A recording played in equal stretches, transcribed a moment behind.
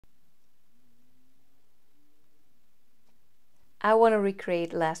I want to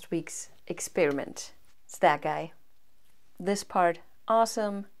recreate last week's experiment. It's that guy. This part,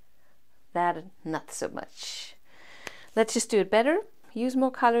 awesome. That, not so much. Let's just do it better. Use more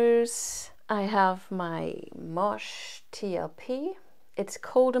colors. I have my Mosh TLP. It's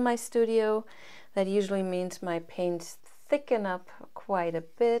cold in my studio. That usually means my paints thicken up quite a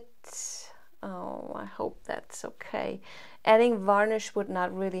bit. Oh, I hope that's okay. Adding varnish would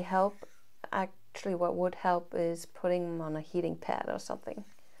not really help. Actually, what would help is putting them on a heating pad or something.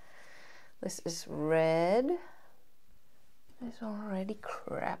 This is red. There's already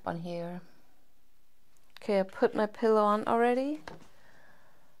crap on here. Okay, I put my pillow on already.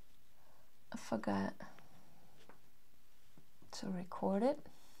 I forgot to record it.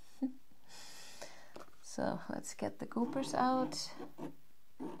 So let's get the goopers out.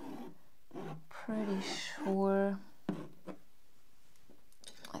 Pretty sure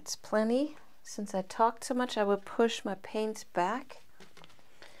that's plenty. Since I talked so much, I will push my paints back.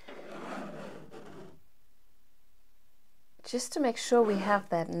 Just to make sure we have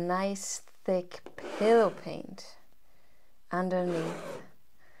that nice thick pillow paint underneath.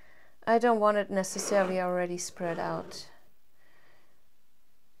 I don't want it necessarily already spread out.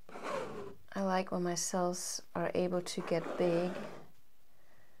 I like when my cells are able to get big,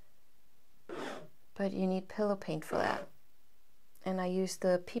 but you need pillow paint for that. And I use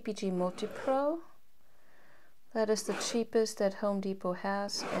the PPG Multi Pro. That is the cheapest that Home Depot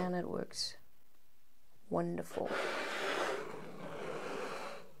has, and it works wonderful.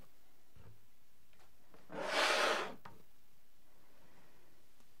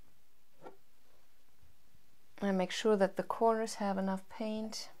 I make sure that the corners have enough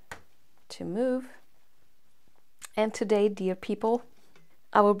paint to move. And today, dear people,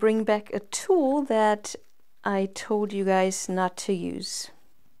 I will bring back a tool that I told you guys not to use.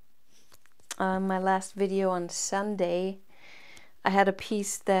 My last video on Sunday, I had a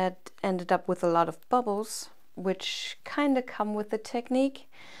piece that ended up with a lot of bubbles, which kind of come with the technique.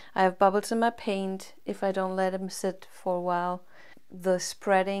 I have bubbles in my paint. If I don't let them sit for a while, the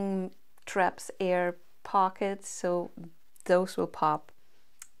spreading traps air pockets, so those will pop.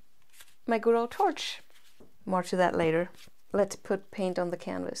 My good old torch. More to that later. Let's put paint on the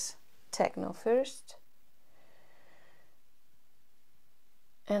canvas. Techno first.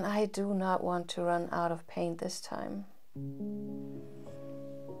 And I do not want to run out of paint this time.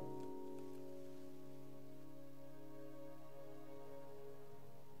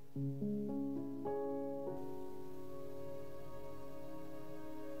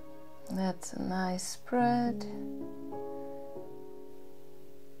 That's a nice spread.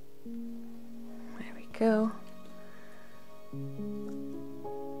 There we go.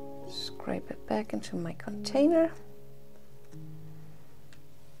 Scrape it back into my container.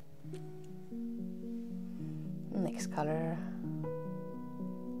 Next color.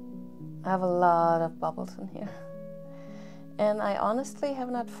 I have a lot of bubbles in here. And I honestly have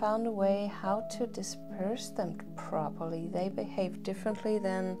not found a way how to disperse them properly. They behave differently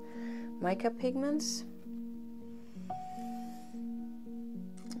than mica pigments.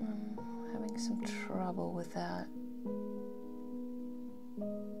 I'm having some trouble with that.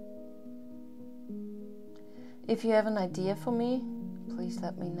 If you have an idea for me, please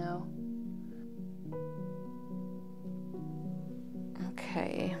let me know.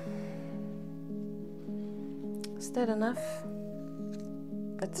 Okay. Is that enough?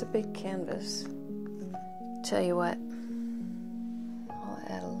 That's a big canvas. Tell you what, I'll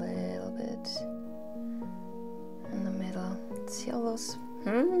add a little bit in the middle. See all those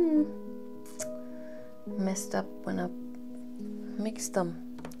messed up when I mixed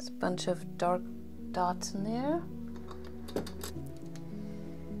them. There's a bunch of dark dots in there.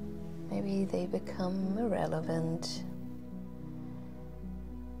 Maybe they become irrelevant.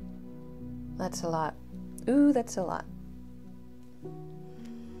 That's a lot. Ooh, that's a lot.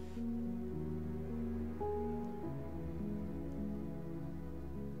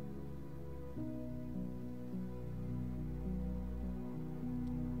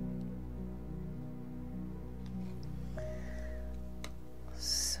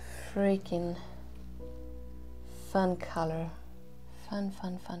 It's a freaking fun color. Fun,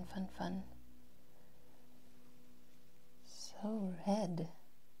 fun, fun, fun, fun. So red.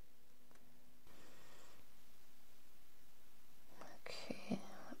 Okay,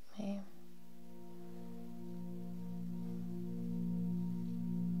 let me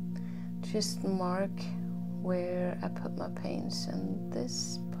just mark where I put my paints, and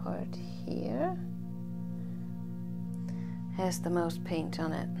this part here has the most paint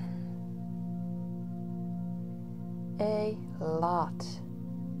on it. A lot.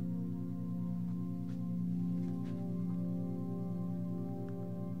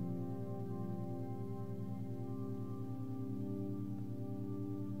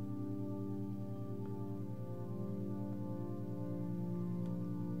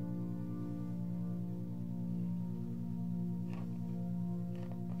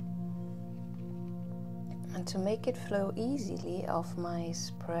 And to make it flow easily off my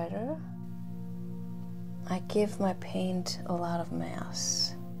spreader, I give my paint a lot of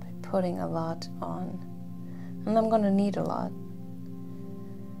mass by putting a lot on. And I'm gonna need a lot.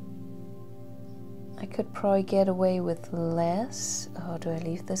 I could probably get away with less. Oh, do I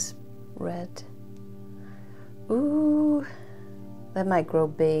leave this red? Ooh, that might grow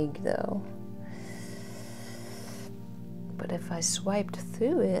big though. But if I swiped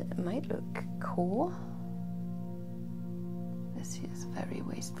through it, it might look cool. This is very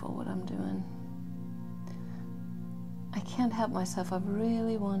wasteful what I'm doing. I can't help myself. I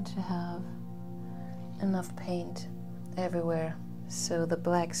really want to have enough paint everywhere so the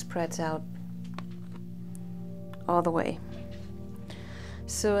black spreads out all the way.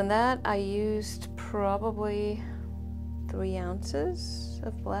 So in that I used probably 3 ounces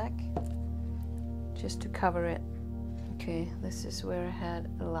of black just to cover it. Okay, this is where I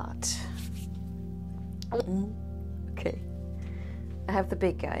had a lot. Okay, I have the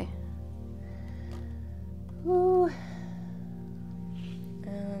big guy. Ooh.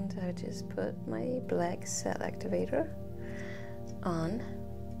 And I just put my black cell activator on.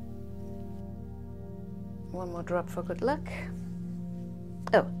 One more drop for good luck.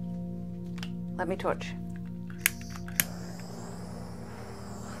 Oh, let me torch.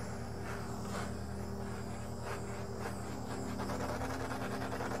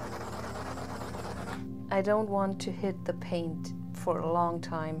 I don't want to hit the paint for a long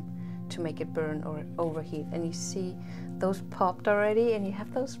time to make it burn or overheat. And you see those popped already, and you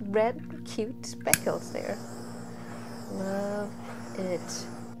have those red cute speckles there. Love it.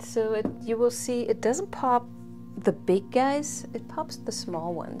 So you will see it doesn't pop the big guys, it pops the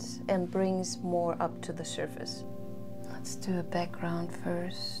small ones and brings more up to the surface. Let's do a background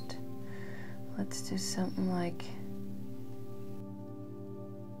first. Let's do something like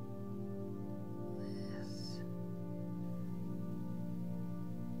this.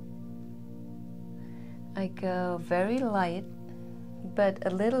 I go very light, but a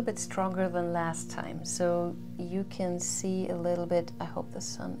little bit stronger than last time, so you can see a little bit. I hope the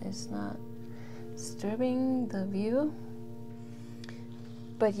sun is not disturbing the view,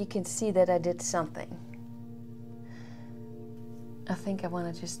 but you can see that I did something. I think I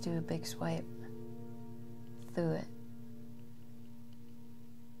want to just do a big swipe through it.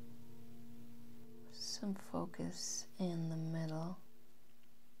 Some focus in the middle.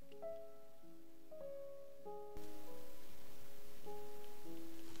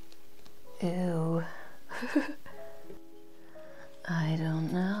 Ew. I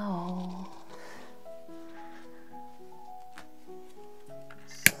don't know.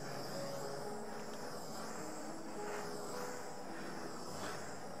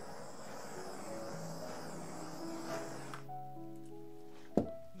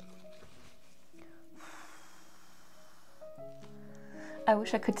 I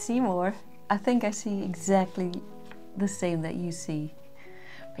wish I could see more. I think I see exactly the same that you see.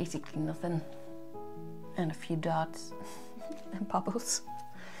 Basically nothing. And a few dots and bubbles.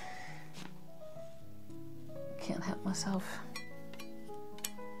 Can't help myself.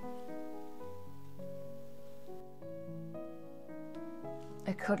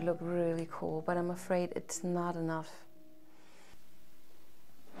 It could look really cool, but I'm afraid it's not enough.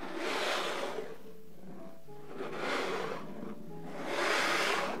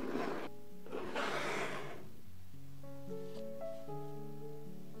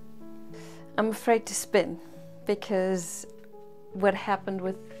 I'm afraid to spin, because what happened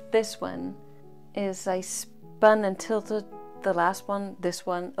with this one is I spun and tilted the last one, this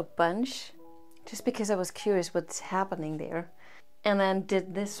one, a bunch, just because I was curious what's happening there, and then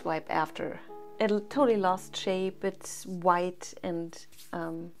did this swipe after. It totally lost shape. It's white and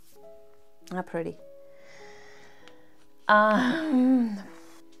not pretty. My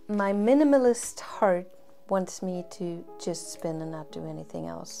minimalist heart wants me to just spin and not do anything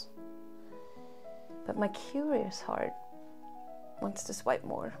else. But my curious heart wants to swipe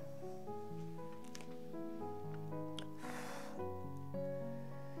more.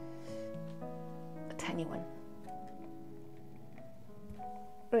 A tiny one.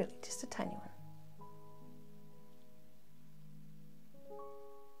 Really, just a tiny one.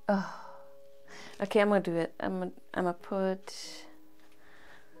 Oh. Okay, I'm gonna do it. I'm gonna put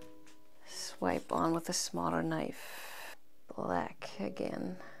swipe on with a smaller knife. Black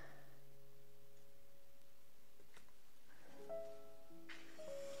again.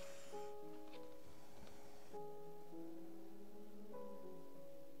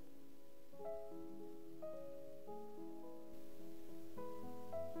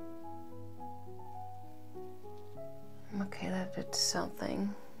 Okay, that did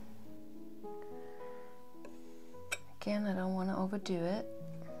something. Again, I don't want to overdo it.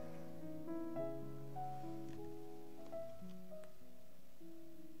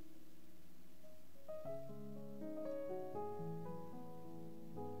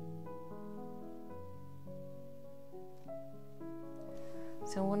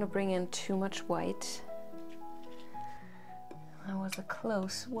 So I don't want to bring in too much white. That was a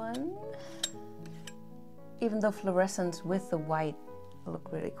close one. Even though fluorescence with the white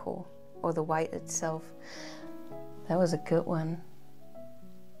look really cool, or the white itself. That was a good one.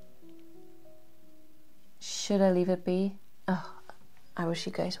 Should I leave it be? Oh, I wish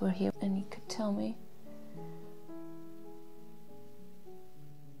you guys were here and you could tell me.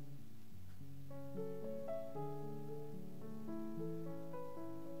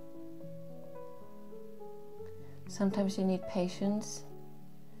 Sometimes you need patience.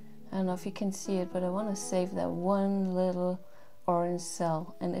 I don't know if you can see it, but I want to save that one little orange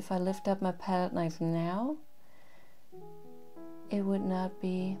cell. And if I lift up my palette knife now, it would not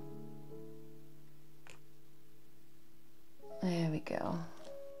be... There we go.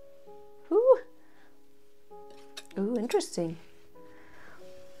 Ooh, ooh, interesting.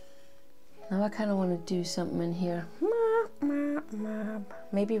 Now I kind of want to do something in here.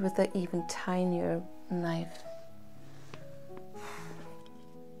 Maybe with an even tinier knife.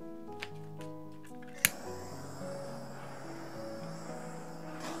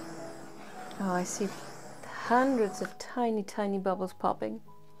 Oh, I see hundreds of tiny, tiny bubbles popping.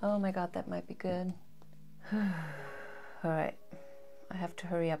 Oh my God, that might be good. All right, I have to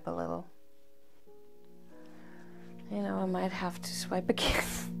hurry up a little. You know, I might have to swipe again.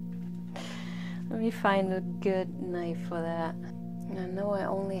 Let me find a good knife for that. I know I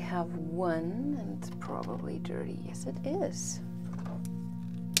only have one, and it's probably dirty. Yes, it is.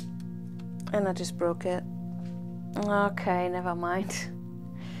 And I just broke it. Okay, never mind.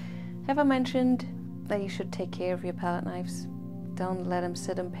 Have I mentioned that you should take care of your palette knives? Don't let them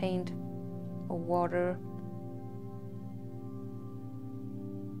sit in paint or water.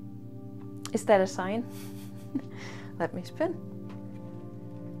 Is that a sign? Let me spin.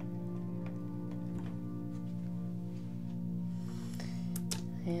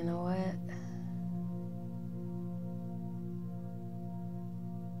 You know what?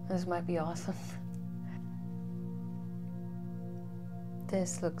 This might be awesome.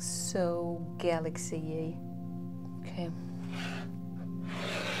 This looks so galaxy-y. Okay.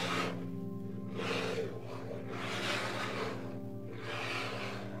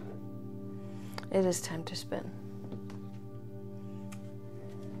 It is time to spin.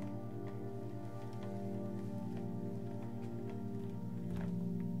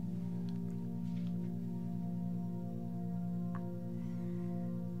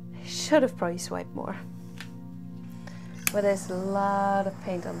 Should have probably swiped more. But there's a lot of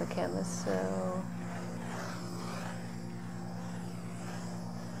paint on the canvas, so...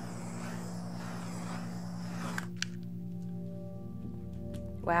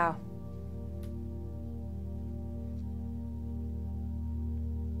 Wow.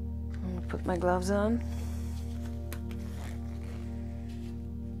 I'm gonna put my gloves on.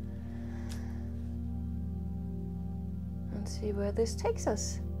 And see where this takes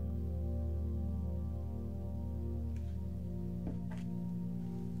us.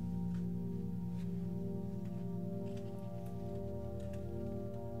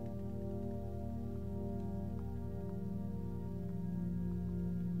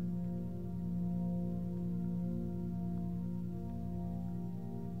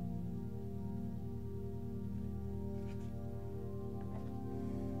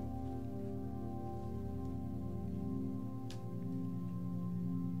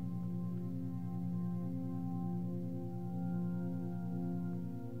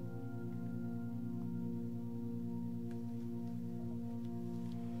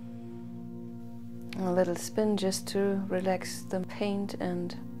 A little spin just to relax the paint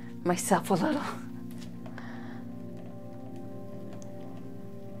and myself a little.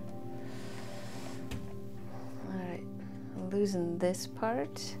 Alright, I'll loosen this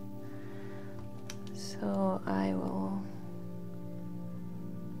part, so I will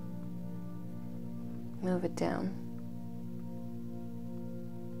move it down.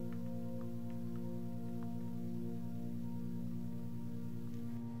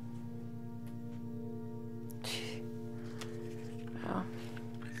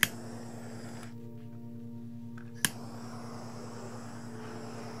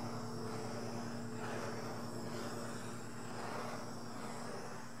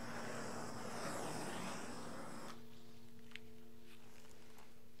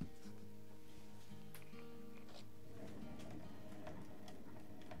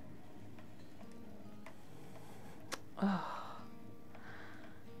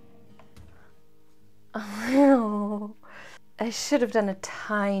 should have done a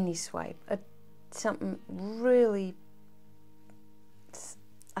tiny swipe, something really,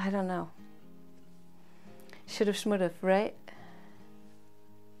 I don't know. Should have smoothed, right?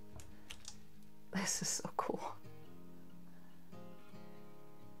 This is so cool.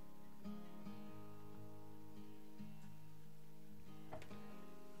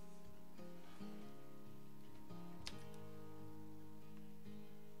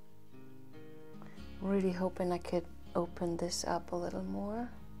 Really hoping I could open this up a little more,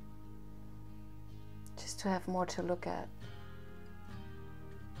 just to have more to look at.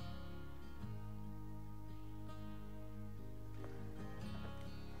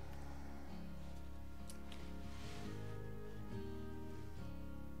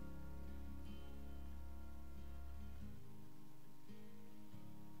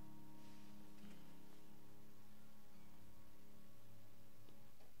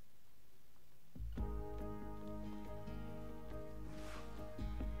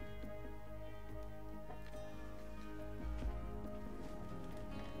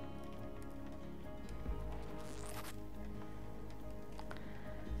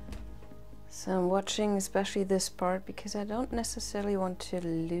 So I'm watching especially this part because I don't necessarily want to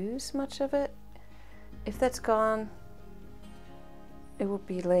lose much of it. If that's gone, it would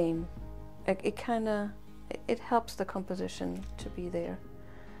be lame. It kind of, it helps the composition to be there.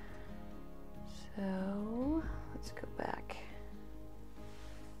 So let's go back.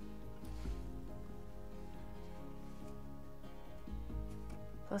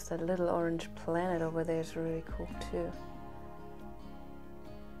 Plus that little orange planet over there is really cool too.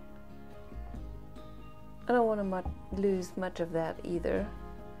 I don't want to lose much of that either,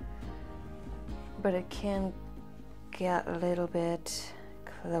 but it can get a little bit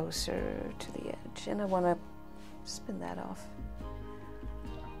closer to the edge, and I want to spin that off.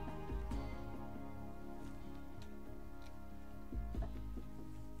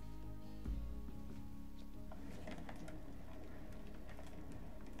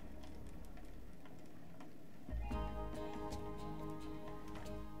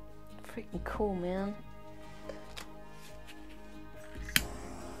 Freaking cool, man.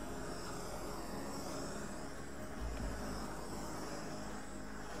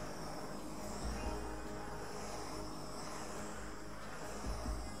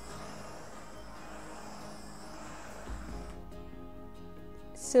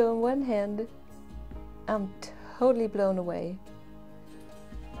 So on one hand, I'm totally blown away.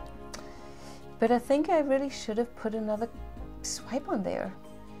 But I think I really should have put another swipe on there.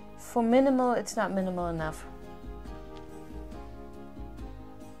 For minimal, it's not minimal enough.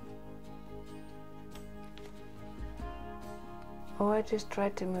 Or I just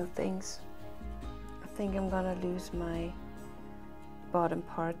tried to move things. I think I'm gonna lose my bottom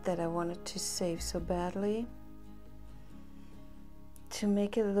part that I wanted to save so badly, to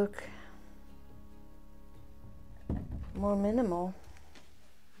make it look more minimal.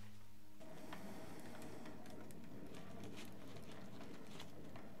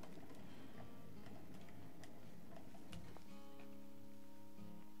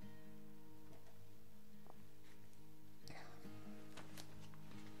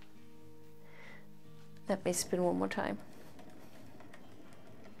 Let me spin one more time.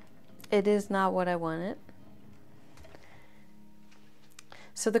 It is not what I wanted.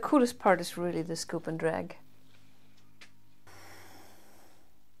 So the coolest part is really the scoop and drag.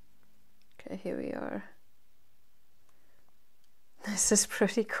 Okay, here we are. This is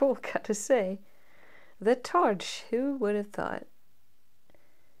pretty cool, gotta say. The torch, who would have thought?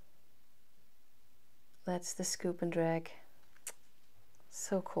 That's the scoop and drag.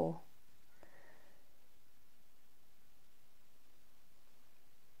 So cool.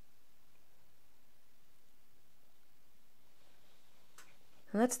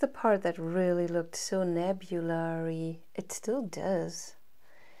 And that's the part that really looked so nebulary. It still does.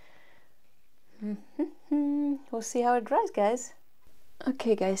 We'll see how it dries, guys.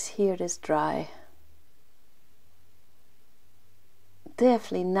 Okay, guys, here it is dry.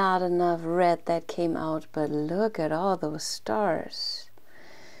 Definitely not enough red that came out, but look at all those stars.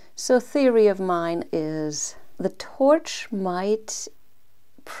 So theory of mine is the torch might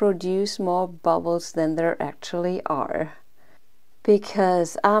produce more bubbles than there actually are.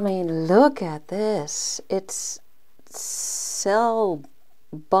 Because, I mean, look at this. It's cell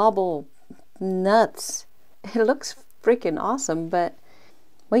bubble nuts. It looks freaking awesome, but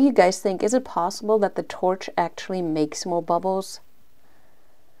what do you guys think? Is it possible that the torch actually makes more bubbles?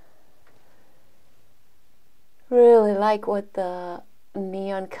 Really like what the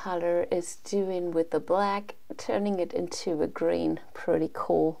neon color is doing with the black, turning it into a green. Pretty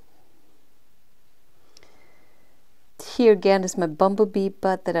cool. Here again is my bumblebee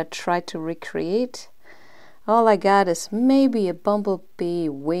butt that I tried to recreate. All I got is maybe a bumblebee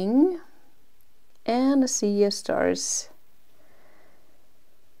wing and a sea of stars.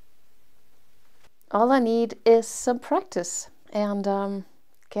 All I need is some practice and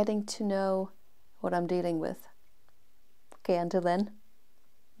getting to know what I'm dealing with. Okay, until then,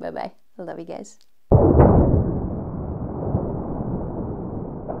 bye bye. I love you guys.